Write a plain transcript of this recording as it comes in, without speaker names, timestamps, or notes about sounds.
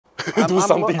do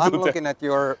something to I'm that. looking at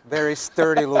your very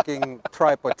sturdy looking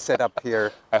tripod setup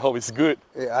here. I hope it's good.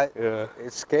 Yeah.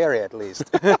 It's scary at least.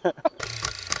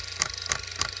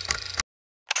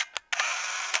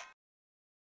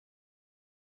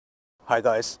 Hi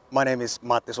guys, my name is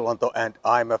Matti Sulanto and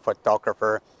I'm a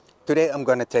photographer. Today I'm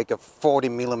going to take a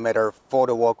 40mm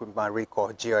photo walk with my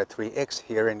Ricoh GR3X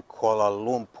here in Kuala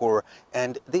Lumpur,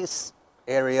 and this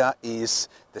area is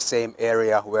the same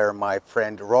area where my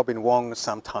friend Robin Wong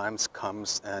sometimes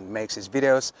comes and makes his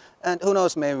videos, and who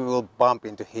knows, maybe we'll bump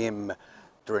into him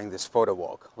during this photo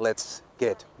walk. Let's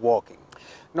get walking.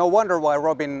 No wonder why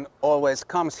Robin always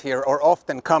comes here, or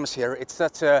often comes here. It's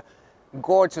such a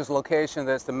gorgeous location.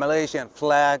 There's the Malaysian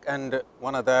flag and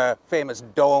one of the famous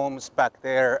domes back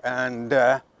there, and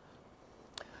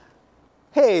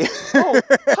hey! Oh,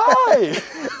 hi!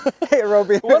 Hey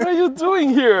Robin! What are you doing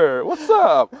here? What's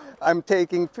up? I'm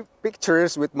taking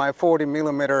pictures with my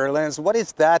 40mm lens. What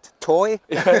is that, toy?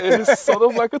 Yeah, it is sort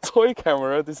of like a toy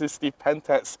camera. This is the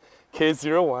Pentax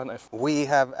K01. We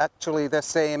have actually the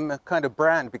same kind of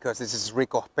brand, because this is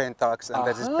Ricoh Pentax and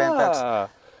this is Pentax.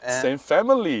 Same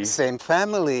family. Same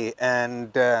family,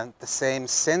 and the same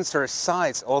sensor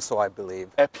size also, I believe.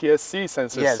 APS-C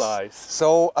sensor size.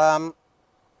 So,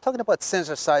 talking about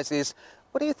sensor sizes,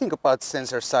 what do you think about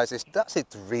sensor sizes? Does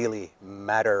it really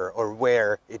matter, or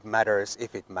where it matters,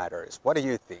 if it matters? What do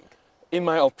you think? In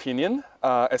my opinion,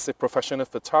 as a professional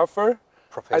photographer,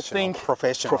 professional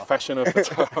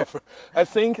photographer, I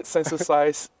think sensor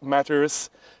size matters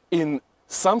in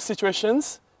some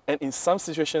situations, and in some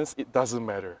situations it doesn't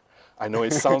matter. I know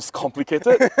it sounds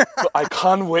complicated, but I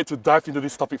can't wait to dive into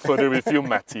this topic further with you,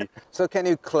 Matti. So can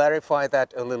you clarify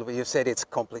that a little bit? You said it's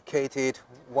complicated.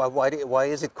 Why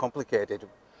is it complicated,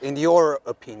 in your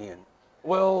opinion?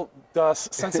 Well, does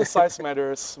sensor size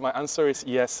matters? My answer is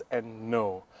yes and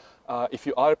no. If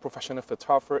you are a professional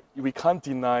photographer, we can't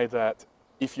deny that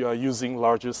if you are using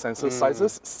larger sensor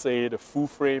sizes, say the full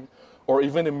frame or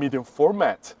even the medium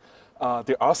format,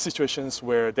 there are situations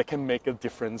where they can make a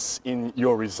difference in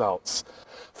your results.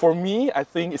 For me, I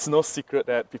think it's no secret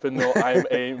that people know I'm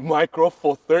a micro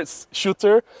four thirds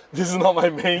shooter. This is not my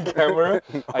main camera.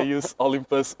 No. I use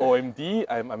Olympus OMD.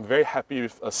 I'm very happy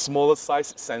with a smaller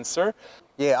size sensor.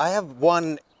 Yeah, I have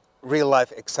one real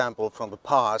life example from the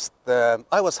past.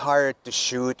 I was hired to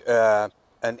shoot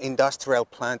an industrial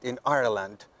plant in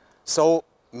Ireland. So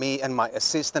me and my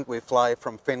assistant, we fly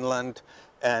from Finland,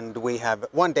 and we have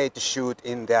one day to shoot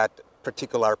in that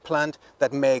particular plant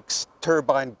that makes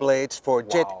turbine blades for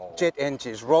jet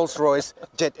engines, Rolls-Royce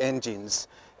jet engines.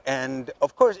 And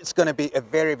of course it's going to be a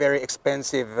very, very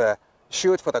expensive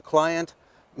shoot for the client.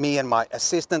 Me and my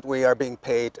assistant, we are being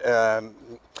paid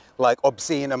like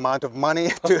obscene amount of money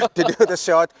to do the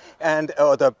shot and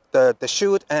the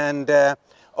shoot. And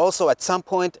also at some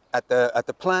point at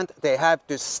the plant, they have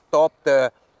to stop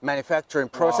the manufacturing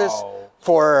process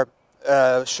for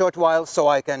a short while so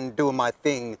I can do my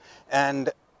thing. And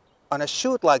on a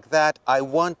shoot like that, I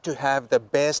want to have the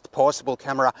best possible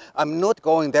camera. I'm not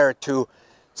going there to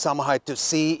somehow to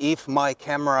see if my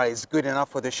camera is good enough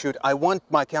for the shoot. I want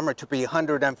my camera to be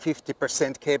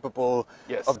 150% capable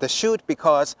of the shoot,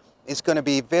 because it's going to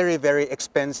be very, very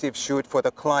expensive shoot for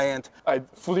the client. I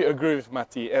fully agree with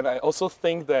Matti, and I also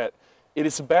think that it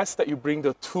is best that you bring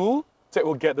the tool that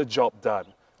will get the job done.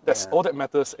 That's all that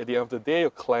matters. At the end of the day, your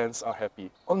clients are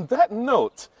happy. On that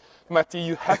note, Matti,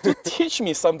 you have to teach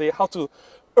me someday how to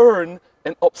earn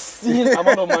an obscene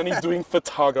amount of money doing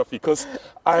photography, because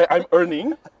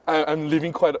I'm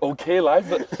living quite an okay life,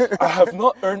 but I have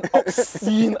not earned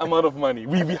obscene amount of money.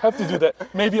 We have to do that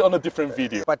maybe on a different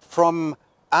video. But from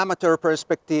amateur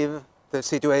perspective, the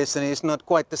situation is not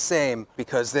quite the same,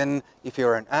 because then if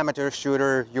you're an amateur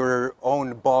shooter, you're your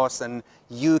own boss and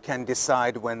you can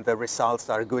decide when the results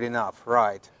are good enough,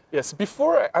 right? Yes,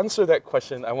 before I answer that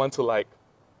question, I want to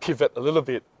pivot a little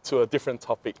bit to a different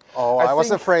topic. Oh, I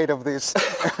was afraid of this.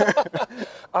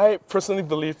 I personally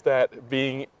believe that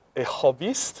being a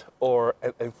hobbyist or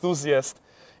an enthusiast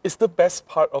is the best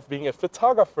part of being a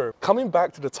photographer. Coming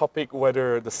back to the topic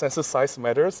whether the sensor size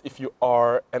matters if you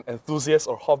are an enthusiast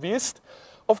or hobbyist,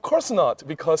 of course not,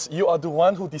 because you are the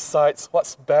one who decides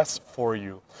what's best for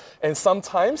you. And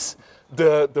sometimes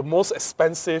the most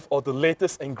expensive or the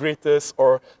latest and greatest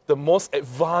or the most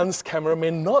advanced camera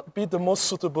may not be the most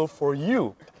suitable for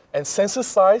you. And sensor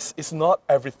size is not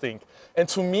everything. And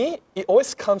to me, it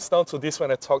always comes down to this when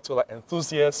I talk to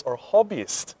enthusiasts or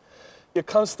hobbyists. It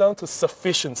comes down to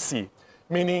sufficiency,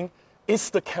 meaning, is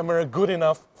the camera good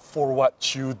enough for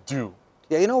what you do?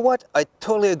 Yeah, you know what? I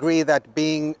totally agree that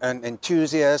being an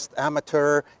enthusiast,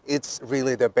 amateur, it's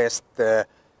really the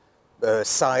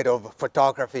side of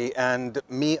photography, and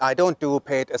me, I don't do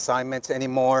paid assignments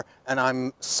anymore, and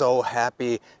I'm so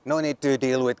happy. No need to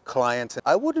deal with clients.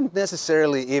 I wouldn't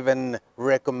necessarily even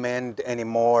recommend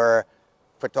anymore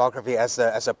photography as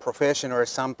a profession or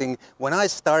something. When I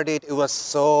started, it was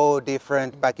so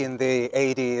different back in the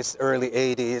 80s, early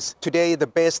 80s. Today, the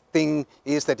best thing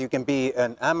is that you can be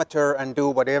an amateur and do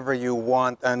whatever you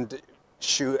want and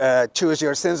choose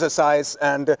your sensor size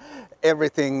and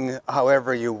everything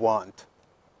however you want.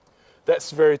 That's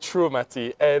very true,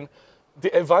 Matti. And the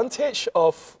advantage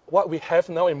of what we have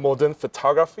now in modern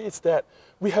photography is that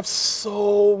we have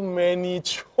so many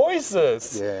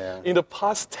choices. Yeah. In the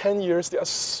past 10 years, there are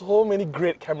so many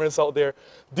great cameras out there,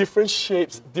 different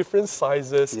shapes, different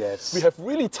sizes. Yes. We have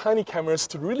really tiny cameras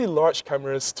to really large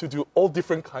cameras to do all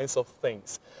different kinds of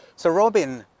things. So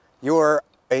Robin, you're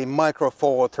a Micro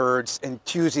Four Thirds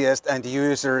enthusiast and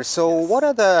user. So what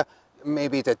are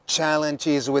maybe the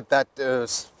challenges with that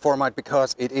format,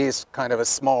 because it is kind of a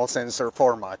small sensor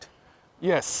format?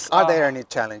 Yes. Are there any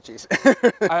challenges?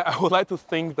 I would like to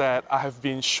think that I have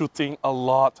been shooting a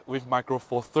lot with Micro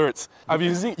Four Thirds. I've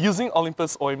been using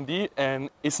Olympus OMD, and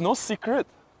it's no secret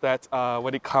that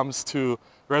when it comes to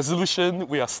resolution,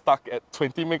 we are stuck at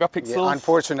 20 megapixels. Yeah,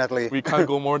 unfortunately. We can't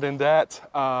go more than that.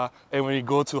 And when we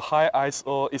go to high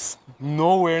ISO, it's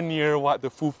nowhere near what the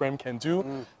full frame can do.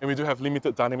 And we do have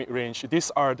limited dynamic range.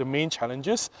 These are the main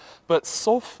challenges. But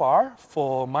so far,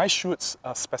 for my shoots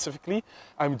specifically,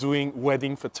 I'm doing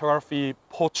wedding photography,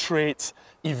 portraits,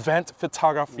 event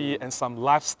photography, and some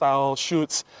lifestyle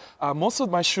shoots. Most of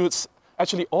my shoots,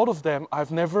 actually all of them,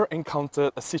 I've never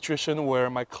encountered a situation where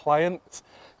my clients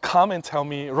come and tell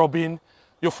me, Robin,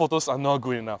 your photos are not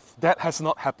good enough. That has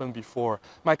not happened before.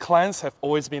 My clients have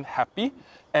always been happy,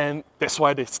 and that's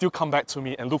why they still come back to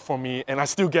me and look for me, and I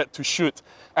still get to shoot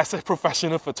as a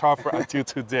professional photographer until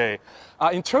today.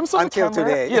 In terms of until the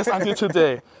camera, today. Yes, until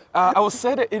today. I would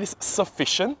say that it is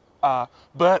sufficient,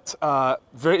 but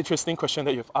very interesting question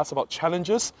that you've asked about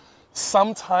challenges.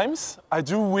 Sometimes I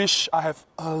do wish I have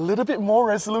a little bit more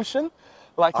resolution.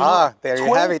 Like, there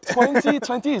you have it.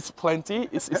 20 is plenty,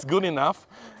 it's good enough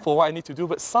for what I need to do,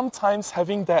 but sometimes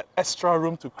having that extra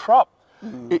room to crop,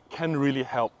 it can really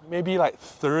help. Maybe like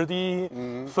 30,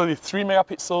 33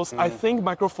 megapixels. I think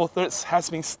Micro Four Thirds has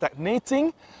been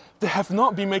stagnating. They have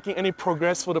not been making any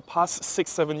progress for the past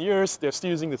 6-7 years. They're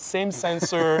still using the same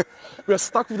sensor. We're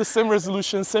stuck with the same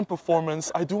resolution, same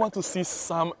performance. I do want to see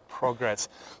some progress.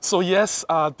 So yes,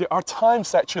 there are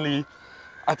times actually,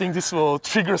 I think this will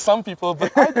trigger some people,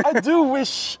 but I do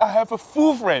wish I have a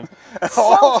full frame.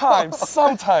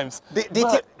 Sometimes.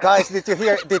 Guys, did you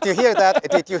hear that?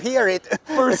 Did you hear it?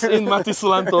 First in Matti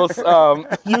Sulanto's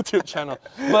YouTube channel.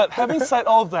 But having said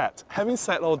all that,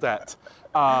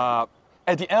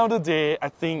 at the end of the day, I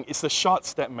think it's the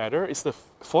shots that matter, it's the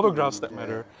photographs that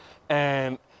matter.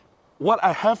 And what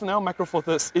I have now, Micro Four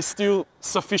Thirds, is still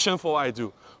sufficient for what I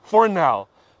do, for now.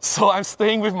 So I'm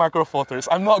staying with Micro Four Thirds.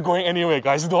 I'm not going anywhere,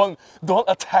 guys. Don't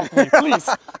attack me, please.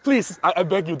 Please, I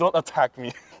beg you, don't attack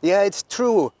me. Yeah, it's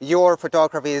true. Your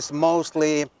photography is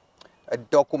mostly a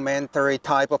documentary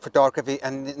type of photography,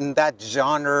 and in that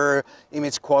genre,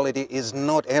 image quality is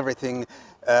not everything.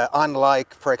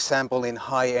 Unlike, for example, in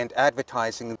high-end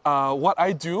advertising. What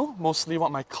I do, mostly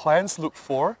what my clients look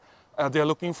for, they're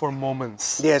looking for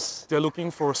moments. Yes. They're looking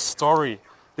for a story.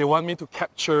 They want me to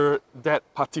capture that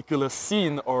particular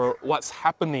scene or what's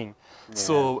happening. Yeah.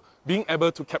 So being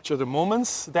able to capture the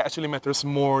moments, that actually matters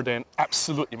more than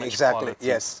absolute image quality.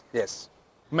 Yes, yes.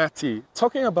 Matti,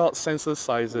 talking about sensor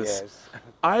sizes, yes.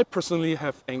 I personally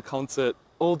have encountered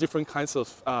all different kinds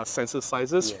of sensor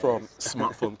sizes, from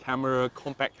smartphone camera,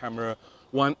 compact camera,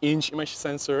 1-inch image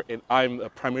sensor, and I'm a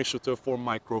primary shooter for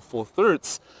Micro Four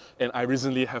Thirds. And I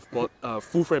recently have bought a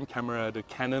full frame camera, the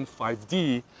Canon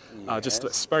 5D, just to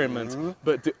experiment.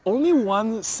 But the only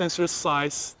one sensor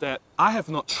size that I have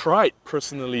not tried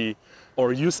personally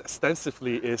or used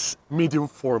extensively is medium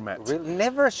format. Really?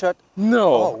 Never shot?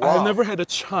 No, oh, wow. I've never had a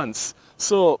chance.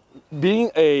 So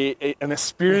being an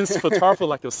experienced photographer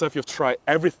like yourself, you've tried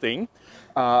everything.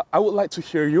 I would like to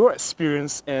hear your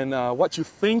experience and what you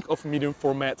think of medium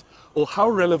format, or how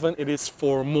relevant it is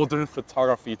for modern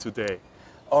photography today.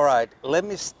 All right, let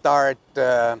me start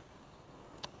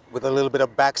with a little bit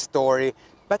of backstory.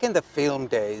 Back in the film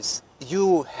days,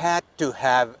 you had to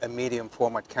have a medium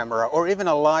format camera or even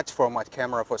a large format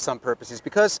camera for some purposes,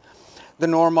 because the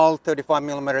normal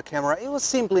 35mm camera, it was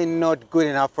simply not good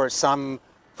enough for some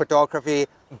photography.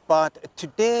 But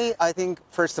today, I think,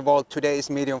 first of all, today's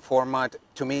medium format,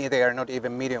 to me, they are not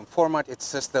even medium format.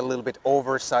 It's just a little bit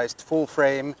oversized full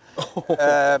frame.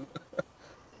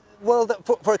 Well,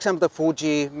 for example, the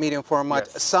Fuji medium format,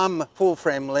 Yes. some full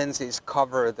frame lenses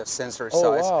cover the sensor Oh,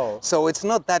 size. wow. So it's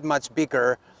not that much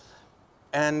bigger.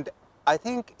 And I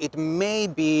think it may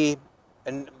be,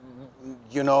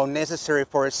 necessary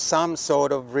for some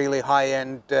sort of really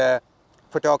high-end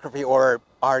photography or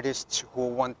artists who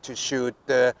want to shoot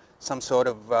some sort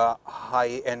of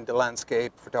high-end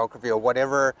landscape photography or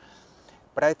whatever.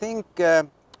 But I think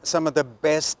some of the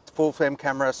best full-frame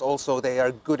cameras also, they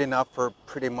are good enough for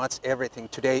pretty much everything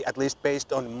today, at least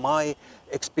based on my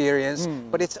experience.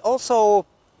 But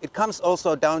it comes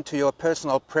also down to your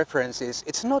personal preferences.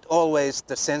 It's not always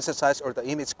the sensor size or the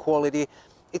image quality.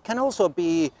 It can also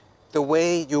be the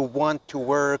way you want to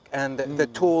work and the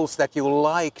tools that you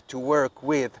like to work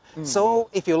with. So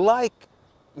if you like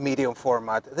medium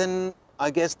format, then I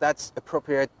guess that's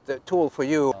appropriate tool for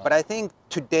you. But I think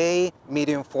today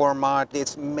medium format,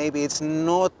 it's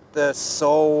not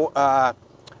so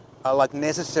like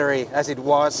necessary as it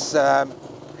was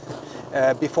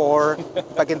before,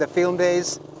 back in the film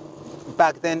days.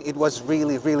 Back then it was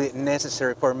really, really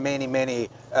necessary for many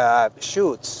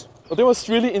shoots. Well, that was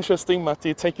really interesting,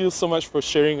 Matti. Thank you so much for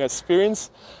sharing your experience.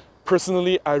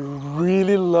 Personally, I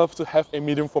really love to have a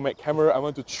medium format camera. I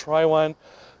want to try one,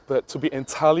 but to be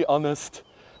entirely honest,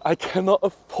 I cannot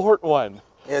afford one.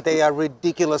 Yeah, they are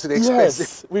ridiculously expensive.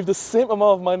 Yes, with the same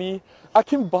amount of money, I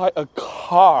can buy a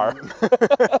car.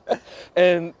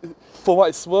 And for what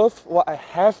it's worth, what I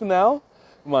have now,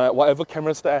 whatever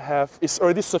cameras that I have, is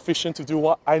already sufficient to do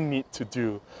what I need to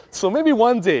do. So maybe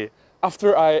one day,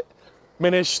 after I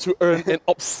manage to earn an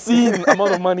obscene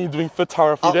amount of money doing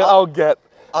photography, then I'll get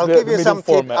I'll the give you medium some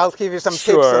format. I'll give you some tips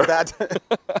Sure. on that.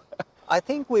 I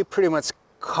think we pretty much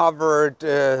covered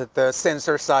the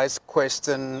sensor size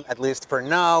question, at least for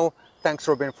now. Thanks,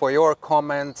 Robin, for your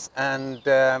comments. And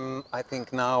I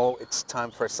think now it's time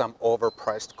for some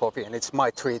overpriced coffee, and it's my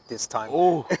treat this time.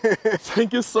 Oh,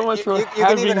 thank you so much for you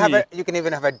having me. You can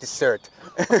even have a dessert.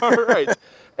 All right.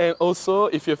 And also,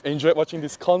 if you've enjoyed watching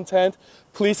this content,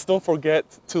 please don't forget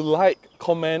to like,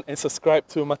 comment, and subscribe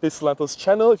to Matti Sulanto's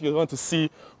channel if you want to see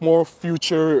more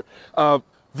future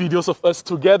videos of us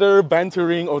together,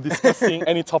 bantering or discussing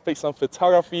any topics on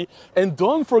photography. And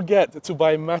don't forget to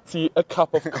buy Matti a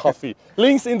cup of coffee.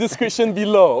 Links in description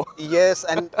below. Yes,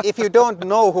 and if you don't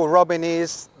know who Robin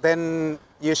is, then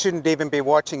you shouldn't even be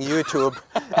watching YouTube.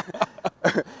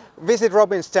 Visit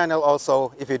Robin's channel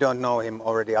also if you don't know him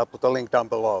already. I'll put a link down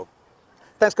below.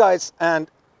 Thanks guys, and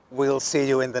we'll see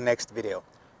you in the next video.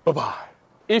 Bye-bye.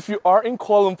 If you are in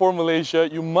Kuala Lumpur, Malaysia,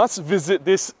 you must visit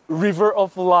this River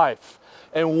of Life.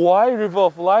 And why River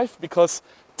of Life? Because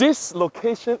this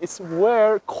location is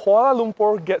where Kuala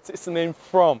Lumpur gets its name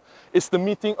from. It's the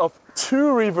meeting of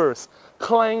two rivers,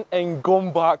 Klang and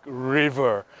Gombak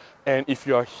River. And if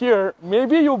you are here,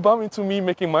 maybe you'll bump into me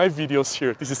making my videos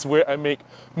here. This is where I make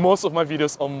most of my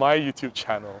videos on my YouTube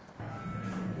channel.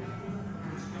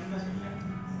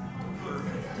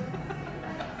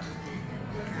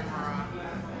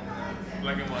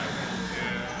 Black and white.